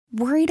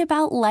Worried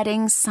about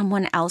letting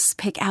someone else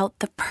pick out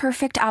the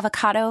perfect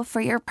avocado for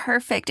your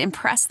perfect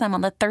impress them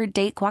on the third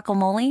date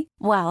guacamole?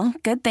 Well,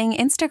 good thing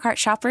Instacart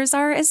shoppers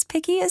are as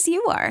picky as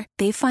you are.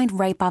 They find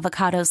ripe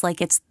avocados like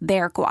it's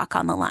their guac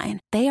on the line.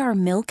 They are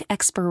milk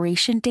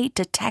expiration date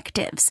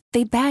detectives.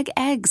 They bag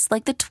eggs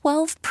like the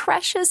 12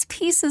 precious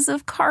pieces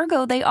of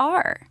cargo they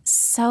are.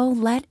 So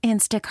let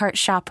Instacart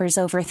shoppers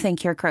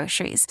overthink your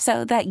groceries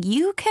so that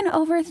you can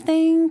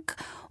overthink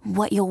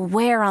what you'll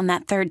wear on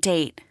that third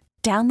date.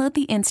 Download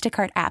the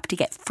Instacart app to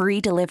get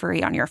free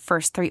delivery on your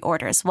first 3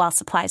 orders while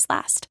supplies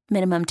last.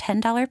 Minimum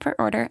 $10 per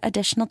order.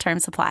 Additional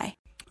terms apply.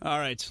 All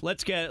right,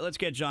 let's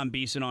get Jon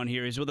Beason on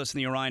here. He's with us in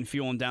the Orion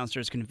Fuel and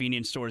Downstairs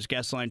Convenience Stores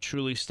guest line.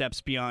 Truly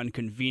steps beyond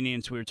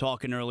convenience. We were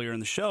talking earlier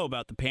in the show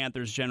about the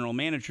Panthers general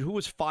manager who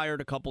was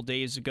fired a couple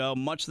days ago,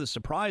 much to the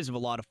surprise of a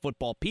lot of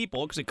football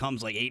people because it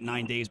comes like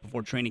 8-9 days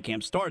before training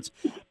camp starts.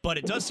 But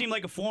it does seem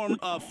like a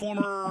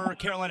former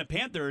Carolina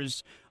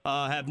Panthers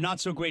have not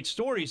so great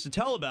stories to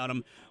tell about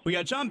him. We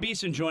got Jon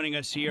Beason joining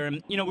us here,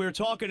 and we were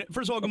talking.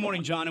 First of all, good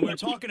morning, Jon. And we were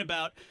talking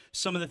about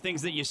some of the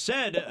things that you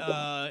said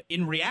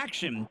in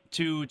reaction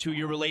to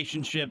your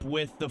relationship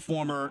with the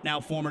former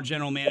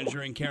general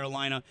manager in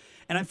Carolina.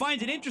 And I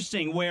find it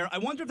interesting. Where I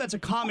wonder if that's a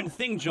common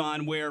thing,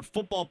 Jon, where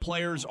football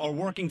players are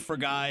working for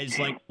guys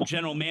like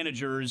general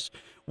managers,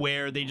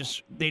 where they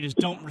just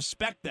don't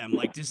respect them.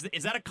 Like, is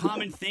that a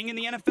common thing in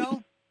the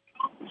NFL?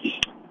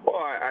 Well,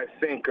 I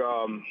think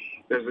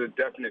there's a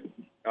definite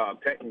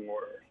pecking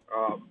order.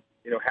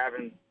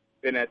 Having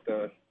been at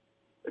the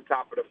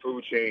top of the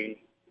food chain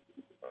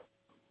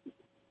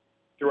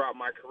throughout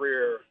my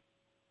career,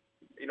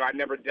 I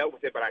never dealt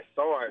with it, but I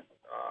saw it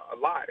a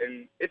lot.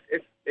 And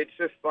it's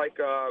just like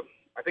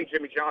I think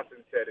Jimmy Johnson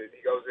said it.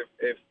 He goes,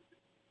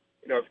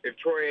 if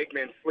Troy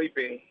Aikman's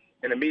sleeping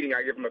in a meeting,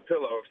 I give him a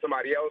pillow. If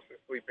somebody else is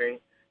sleeping,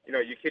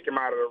 you kick him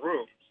out of the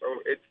room. So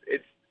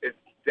it's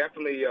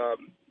definitely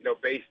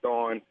based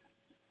on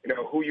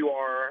who you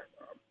are,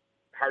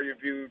 how you're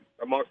viewed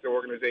amongst the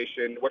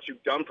organization, what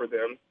you've done for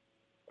them,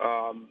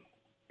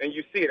 and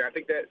you see it. I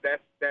think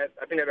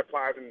that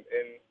applies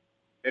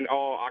in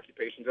all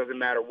occupations. Doesn't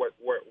matter where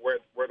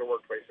the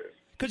workplace is.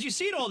 Because you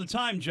see it all the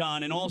time,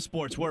 Jon, in all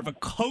sports, where if a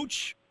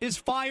coach is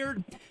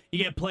fired,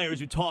 you get players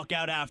who talk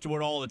out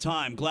afterward all the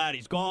time. Glad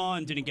he's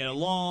gone, didn't get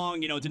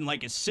along, didn't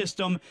like his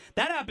system.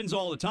 That happens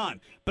all the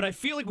time. But I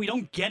feel like we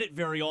don't get it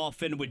very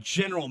often with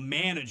general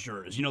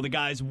managers, the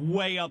guys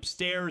way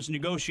upstairs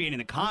negotiating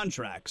the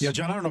contracts. Yeah,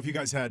 Jon, I don't know if you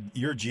guys had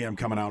your GM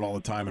coming out all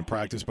the time in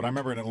practice, but I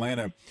remember in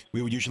Atlanta,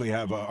 we would usually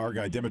have our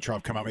guy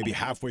Dimitrov come out maybe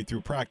halfway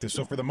through practice.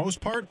 So for the most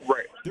part,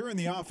 right, they're in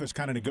the office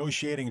kind of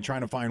negotiating and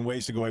trying to find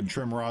ways to go ahead and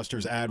trim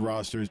rosters, add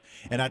rosters.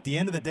 And at the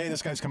end of the day,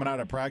 this guy's coming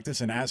out of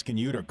practice and asking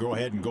you to go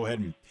ahead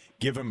and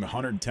give him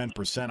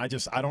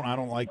 110%. I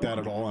don't like that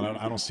at all, and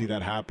I don't see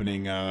that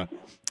happening on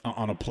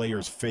a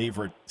player's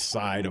favorite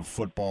side of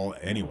football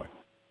anyway.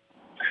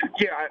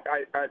 Yeah,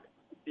 I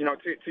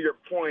to your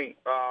point,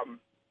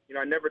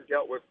 I never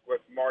dealt with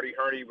Marty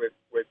Hurney with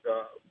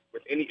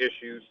any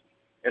issues,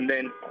 and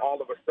then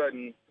all of a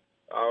sudden,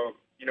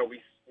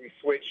 we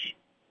switch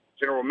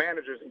general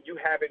managers, and you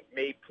haven't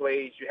made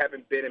plays, you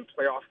haven't been in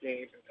playoff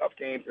games and tough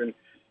games, and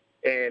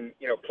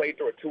played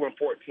through a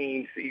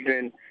 2-14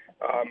 season.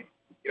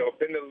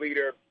 Been the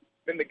leader,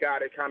 been the guy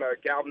that kind of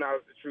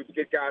galvanizes the troops,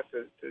 get guys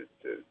to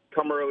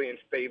come early and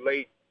stay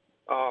late.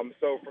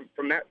 So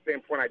from that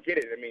standpoint, I get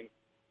it. I mean,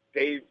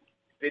 Dave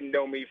didn't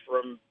know me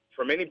from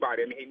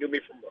anybody. I mean, he knew me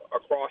from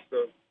across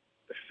the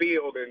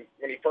field. And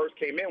when he first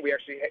came in, we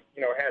actually had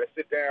to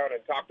sit down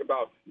and talked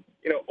about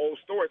old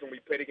stories when we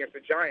played against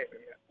the Giants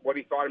and what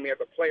he thought of me as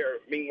a player.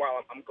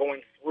 Meanwhile, I'm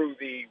going through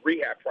the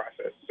rehab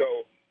process.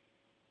 So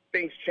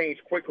things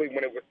changed quickly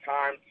when it was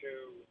time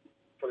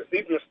for the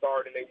season to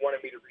start, and they wanted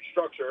me to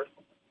restructure.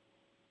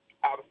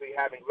 Obviously,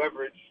 having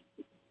leverage,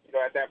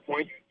 at that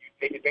point, you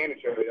take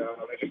advantage of it.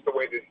 It's just the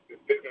way this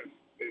business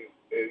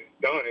is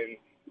done.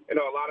 And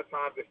a lot of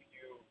times, if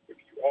you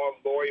are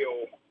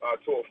loyal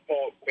to a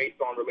fault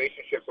based on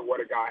relationships or what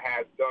a guy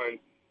has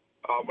done,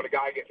 when a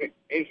guy gets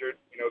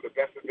injured, the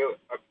best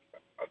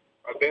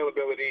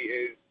availability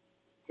is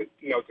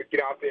to get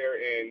out there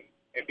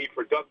and be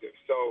productive.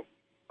 So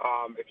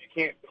if you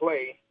can't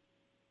play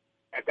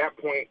at that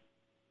point,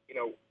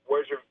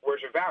 where's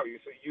your value?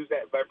 So you use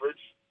that leverage.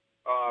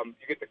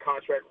 You get the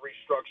contract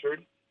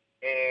restructured,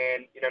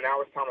 and now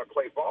it's time to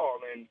play ball.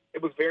 And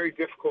it was very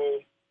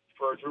difficult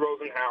for Drew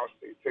Rosenhaus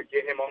to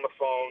get him on the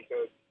phone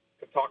to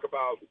talk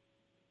about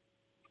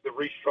the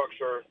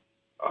restructure.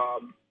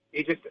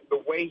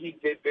 The way he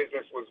did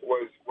business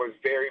was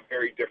very,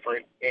 very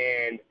different,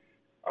 and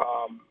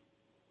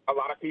a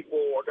lot of people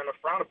are going to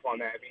frown upon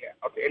that. I mean,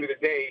 at the end of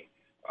the day,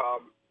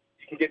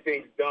 you can get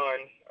things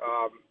done.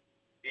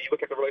 You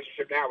look at the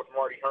relationship now with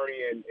Marty Hurney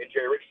and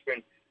Jerry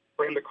Richardson.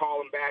 For him to call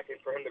him back and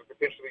for him to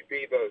potentially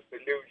be the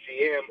new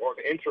GM or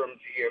the interim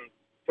GM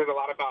says a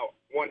lot about,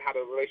 one, how the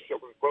relationship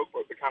was broke,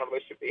 but the kind of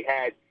relationship they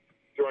had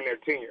during their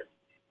tenure.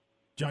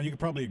 John, you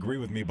could probably agree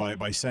with me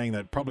by saying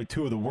that probably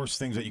two of the worst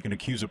things that you can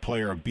accuse a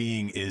player of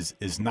being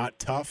is not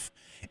tough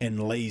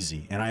and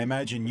lazy. And I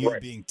imagine you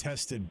being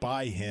tested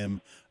by him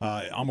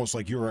almost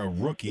like you're a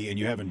rookie and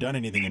you haven't done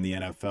anything in the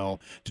NFL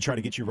to try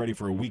to get you ready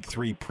for a Week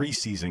 3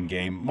 preseason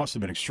game must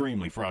have been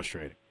extremely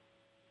frustrating.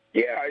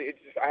 Yeah,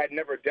 I had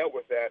never dealt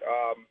with that.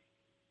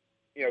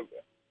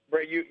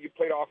 Ray, you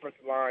played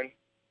offensive line.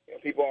 You know,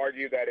 people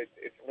argue that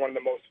it's one of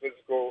the most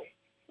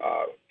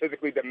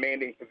physically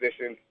demanding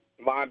positions.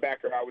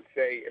 Linebacker, I would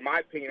say, in my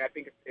opinion, I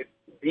think it's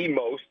the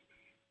most,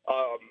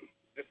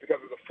 just because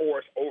of the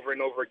force over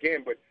and over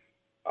again. But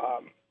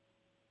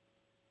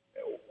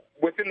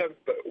within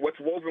what's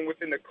woven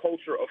within the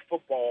culture of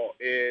football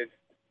is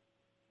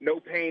no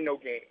pain, no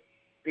gain.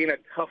 Being a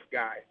tough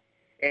guy,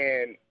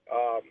 and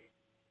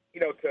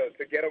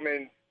to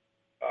Gettleman's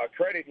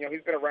credit,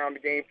 he's been around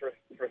the game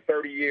for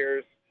 30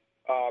 years.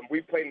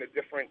 We played in a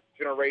different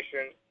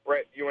generation.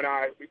 Brett, you and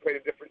I, we played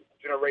a different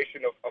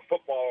generation of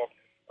football.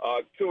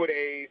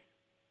 Two-a-days,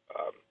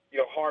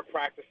 hard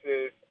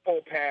practices, full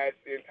pads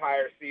the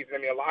entire season. I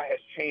mean, a lot has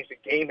changed. The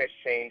game has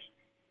changed.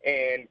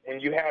 And when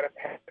you had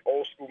an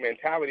old-school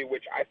mentality,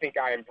 which I think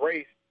I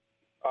embraced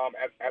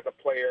as a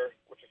player,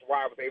 which is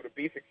why I was able to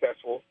be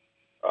successful,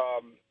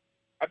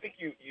 I think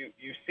you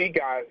see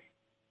guys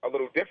a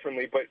little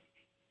differently, but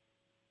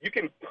you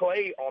can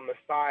play on the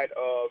side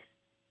of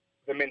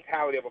the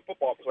mentality of a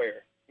football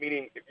player,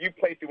 meaning if you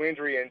play through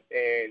injury and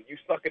you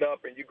suck it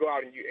up and you go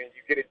out and you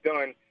get it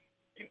done,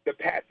 the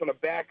pats on the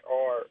back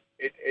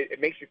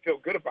it makes you feel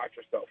good about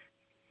yourself.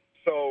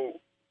 So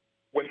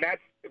when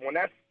that's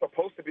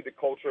supposed to be the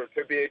culture,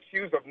 to be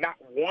accused of not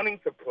wanting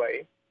to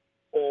play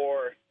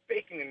or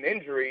faking an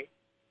injury,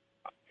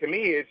 to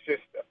me, it's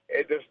just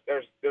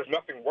there's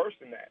nothing worse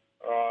than that.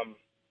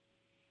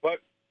 But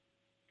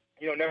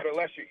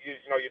nevertheless,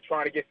 you're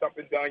trying to get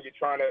something done. You're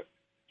trying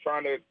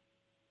to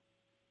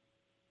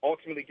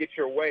ultimately get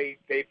your way,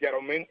 Dave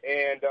Gettleman.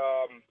 And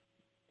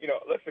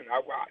listen,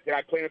 did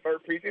I play in the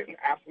third preseason?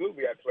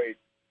 Absolutely, I played.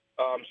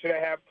 Should I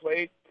have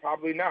played?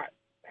 Probably not.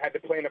 Had to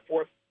play in the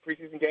fourth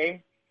preseason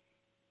game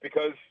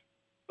because,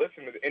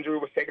 listen, the injury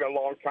was taking a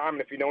long time.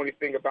 And if you know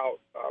anything about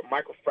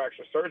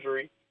microfracture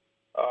surgery,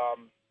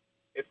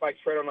 it's like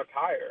tread on a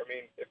tire. I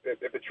mean,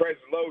 if the tread's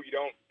low, you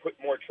don't put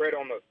more tread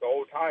on the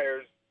old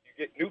tires,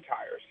 you get new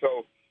tires.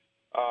 So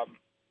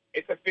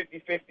it's a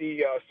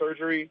 50-50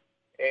 surgery,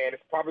 and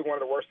it's probably one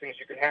of the worst things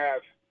you can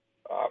have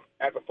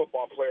as a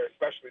football player,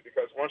 especially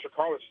because once your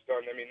college is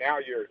done, I mean, now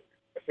you're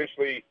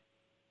essentially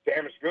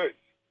damaged goods.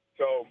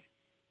 So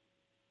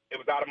it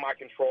was out of my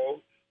control.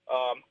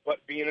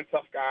 But being a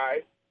tough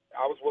guy,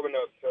 I was willing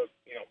to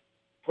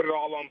put it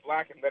all on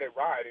black and let it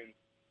ride.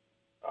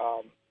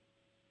 And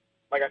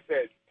like I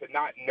said, to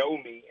not know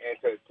me and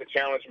to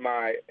challenge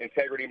my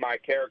integrity, my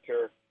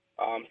character,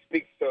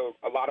 speaks to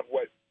a lot of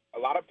what a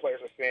lot of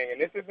players are saying. And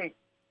this isn't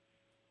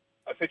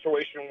a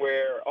situation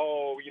where,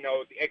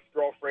 the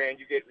ex-girlfriend,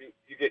 you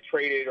get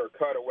traded or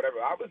cut or whatever.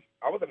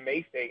 I was a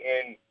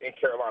mainstay in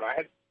Carolina. I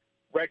had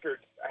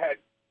records. I had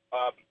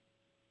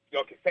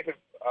consecutive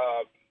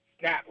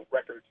snap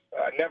records.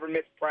 I never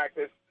missed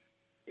practice.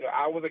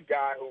 I was a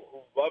guy who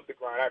loved the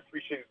grind. I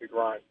appreciated the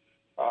grind.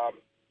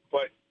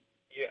 But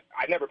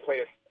I never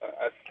played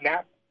a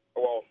snap.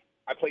 Well,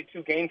 I played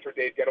 2 games for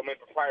Dave Gettleman,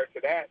 but prior to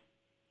that,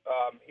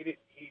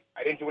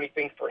 I didn't do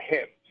anything for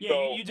him. Yeah,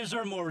 so, you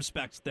deserve more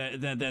respect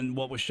than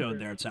what was shown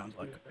there, it sounds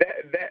like.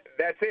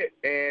 That's it.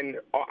 And,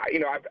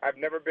 I've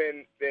never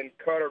been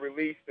cut or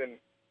released, and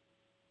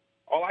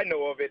all I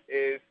know of it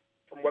is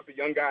from what the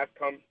young guys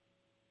come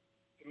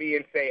to me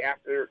and say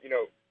after,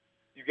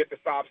 you get the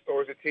sob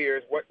stories, the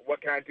tears,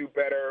 what can I do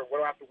better, what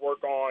do I have to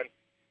work on?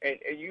 And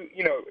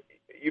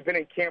you've been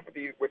in camp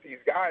with these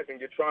guys, and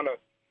you're trying to,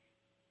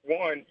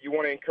 one, you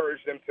want to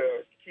encourage them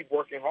to keep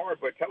working hard,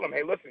 but tell them,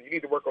 hey, listen, you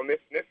need to work on this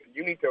and this, and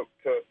you need to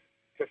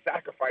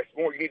sacrifice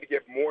more. You need to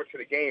give more to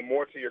the game,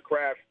 more to your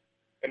craft,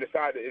 and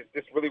decide, is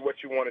this really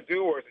what you want to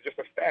do, or is it just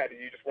a fad, and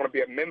you just want to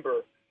be a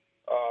member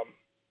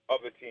of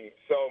the team?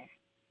 So,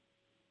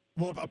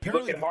 well,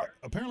 apparently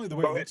the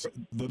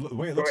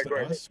way it looks to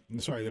us.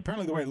 Sorry,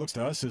 apparently the way it looks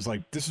to us is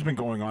like this has been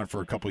going on for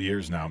a couple of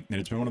years now, and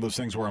it's been one of those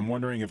things where I'm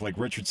wondering if like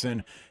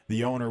Richardson,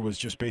 the owner, was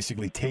just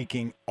basically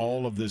taking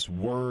all of this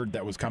word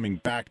that was coming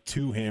back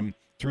to him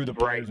through the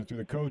players and through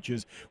the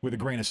coaches with a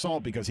grain of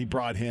salt because he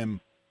brought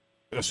him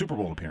a Super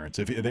Bowl appearance.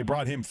 If they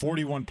brought him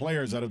 41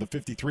 players out of the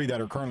 53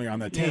 that are currently on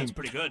that team, that's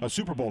pretty good. A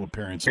Super Bowl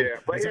appearance. So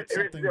but here's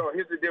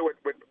the deal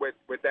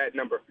with that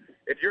number.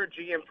 If you're a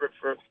GM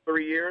for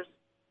 3 years,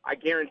 I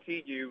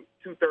guarantee you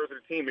 2/3 of the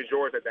team is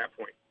yours at that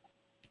point.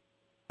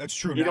 That's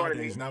true. You nowadays, know what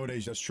I mean?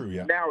 Nowadays, that's true.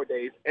 Yeah.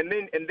 Nowadays, and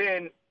then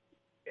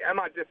I'm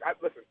not just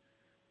listen.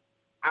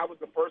 I was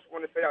the first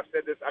one to say, I've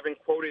said this. I've been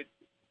quoted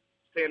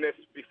saying this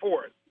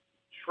before.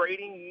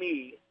 Trading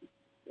me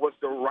was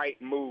the right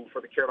move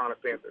for the Carolina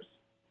Panthers.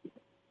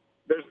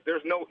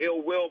 There's no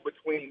ill will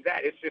between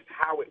that. It's just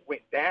how it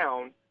went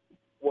down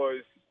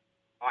was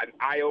an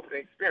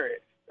eye-opening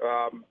experience.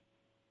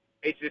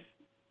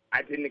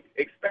 I didn't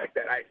expect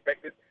that. I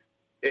expected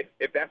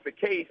if that's the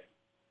case,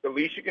 the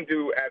least you can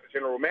do as a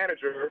general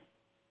manager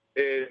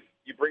is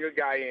you bring a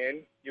guy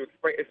in, you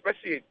explain,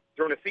 especially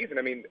during the season.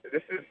 I mean,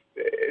 this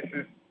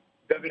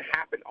doesn't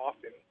happen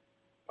often.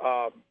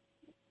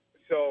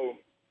 So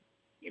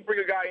you bring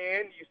a guy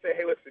in, you say,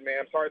 hey, listen,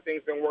 man, I'm sorry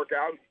things didn't work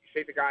out. You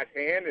shake the guy's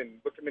hand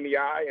and look him in the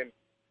eye, and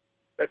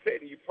that's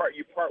it. And you part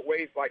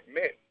ways like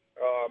men.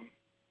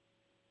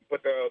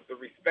 But the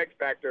respect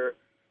factor,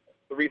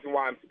 the reason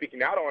why I'm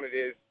speaking out on it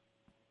is,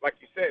 like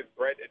you said,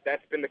 Brett,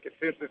 that's been the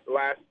consensus the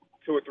last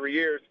 2 or 3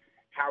 years,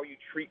 how you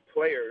treat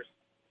players,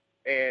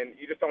 and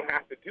you just don't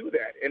have to do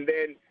that. And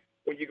then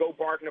when you go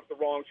barking up the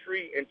wrong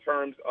tree in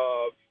terms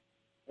of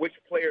which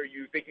player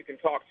you think you can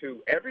talk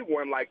to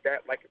everyone like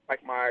that, like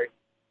my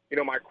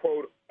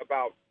quote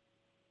about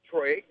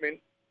Troy Aikman,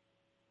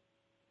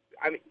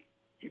 I mean,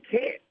 you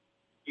can't.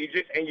 You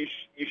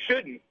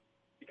shouldn't,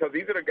 because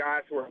these are the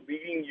guys who are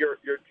leading your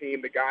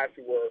team, the guys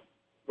who are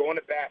going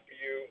to bat for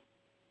you,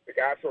 the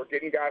guys who are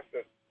getting guys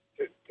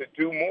to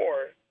do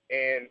more,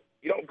 and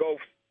you don't go,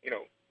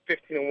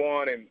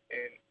 15-1 and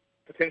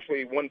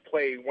potentially one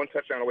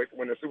touchdown away from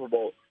winning the Super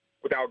Bowl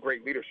without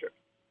great leadership.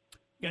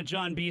 Got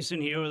Jon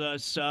Beason here with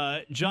us.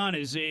 John,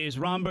 is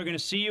Romberg going to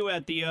see you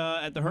at the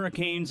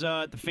Hurricanes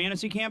at the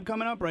fantasy camp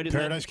coming up? Right?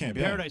 Paradise Camp.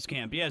 Yeah. Paradise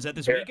Camp. Yeah. Is that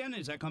this weekend?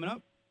 Is that coming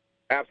up?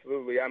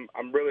 Absolutely.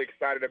 I'm really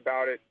excited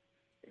about it.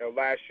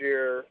 Last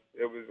year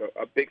it was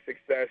a big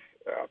success.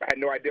 I had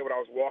no idea what I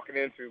was walking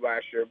into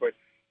last year, but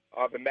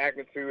the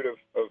magnitude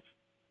of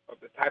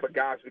the type of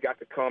guys we got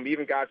to come,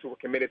 even guys who were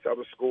committed to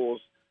other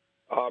schools,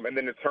 and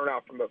then the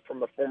turnout from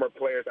the former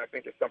players, I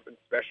think is something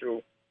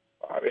special.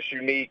 It's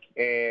unique,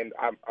 and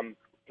I'm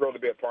thrilled to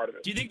be a part of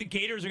it. Do you think the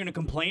Gators are going to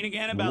complain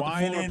again about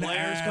the former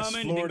players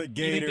coming? Florida you think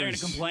they're going to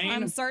Gators. complain?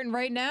 I'm starting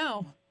right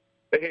now.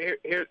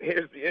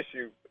 Here's the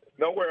issue.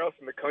 Nowhere else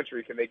in the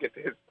country can they get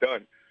this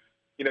done.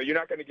 You're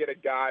not going to get a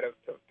guy to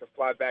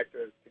fly back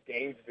to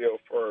Gainesville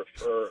for a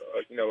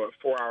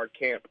 4-hour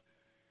camp.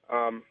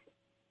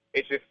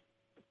 It's just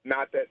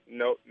not that.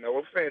 No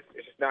offense.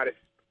 It's just not a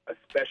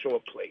special a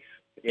place.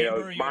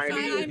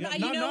 Miami.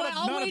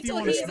 I'll wait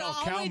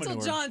till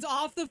John's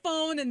off the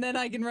phone, and then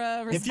I can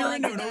respond. If you're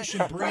into an ocean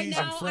breeze right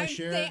now, and fresh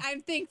air,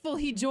 I'm thankful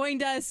he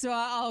joined us, so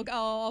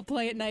I'll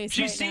play it nice.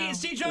 See,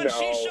 John,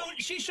 No.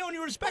 she's showing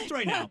you respect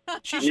right now.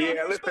 She's Yeah, showing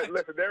you respect.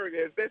 listen, there it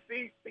is.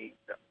 See,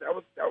 that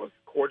was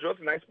cordial.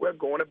 It's a nice way of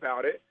going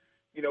about it.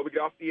 We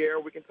get off the air,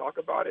 we can talk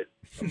about it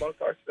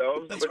amongst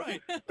ourselves. That's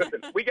right.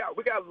 Listen, we got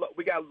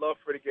love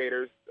for the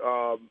Gators.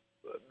 The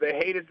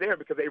hate is there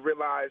because they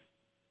realize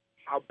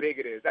how big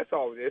it is. That's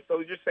all it is. So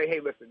you just say, hey,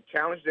 listen,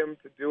 challenge them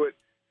to do it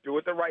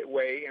the right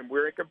way, and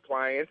we're in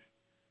compliance,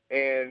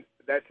 and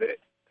that's it.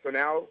 So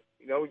now,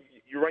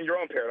 you run your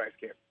own Paradise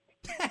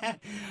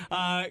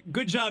Camp.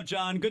 Good job,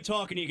 John. Good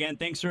talking to you again.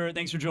 Thanks for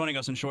joining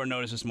us on short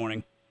notice this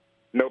morning.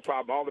 No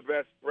problem. All the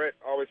best, Brett.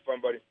 Always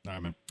fun, buddy. all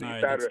right, man. See you All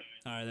Saturday.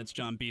 right, that's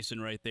Jon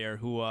Beason right there,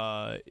 who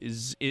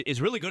is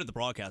really good at the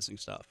broadcasting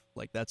stuff.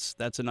 Like that's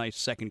a nice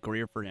second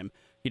career for him.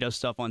 He does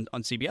stuff on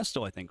CBS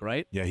still, I think,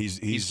 right? Yeah, he's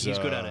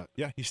good at it.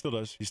 Yeah, he still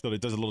does. He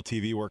does a little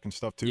TV work and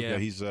stuff too. Yeah.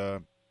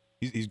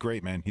 He's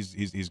great, man.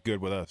 He's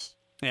good with us.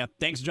 Yeah,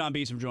 thanks, Jon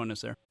Beason, for joining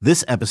us there.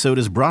 This episode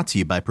is brought to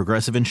you by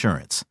Progressive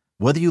Insurance.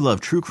 Whether you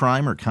love true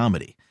crime or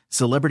comedy,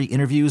 celebrity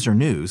interviews or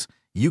news,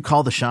 you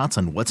call the shots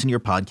on what's in your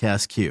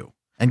podcast queue.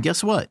 And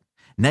guess what?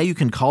 Now you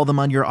can call them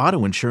on your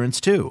auto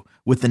insurance too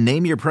with the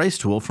Name Your Price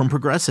tool from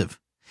Progressive.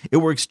 It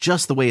works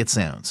just the way it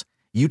sounds.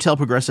 You tell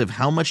Progressive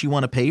how much you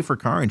want to pay for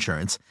car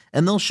insurance,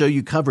 and they'll show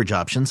you coverage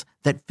options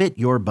that fit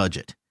your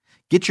budget.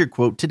 Get your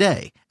quote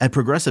today at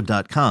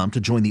Progressive.com to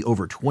join the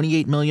over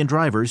 28 million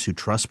drivers who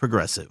trust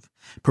Progressive.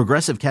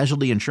 Progressive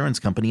Casualty Insurance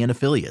Company and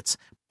Affiliates.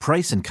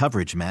 Price and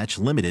coverage match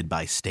limited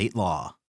by state law.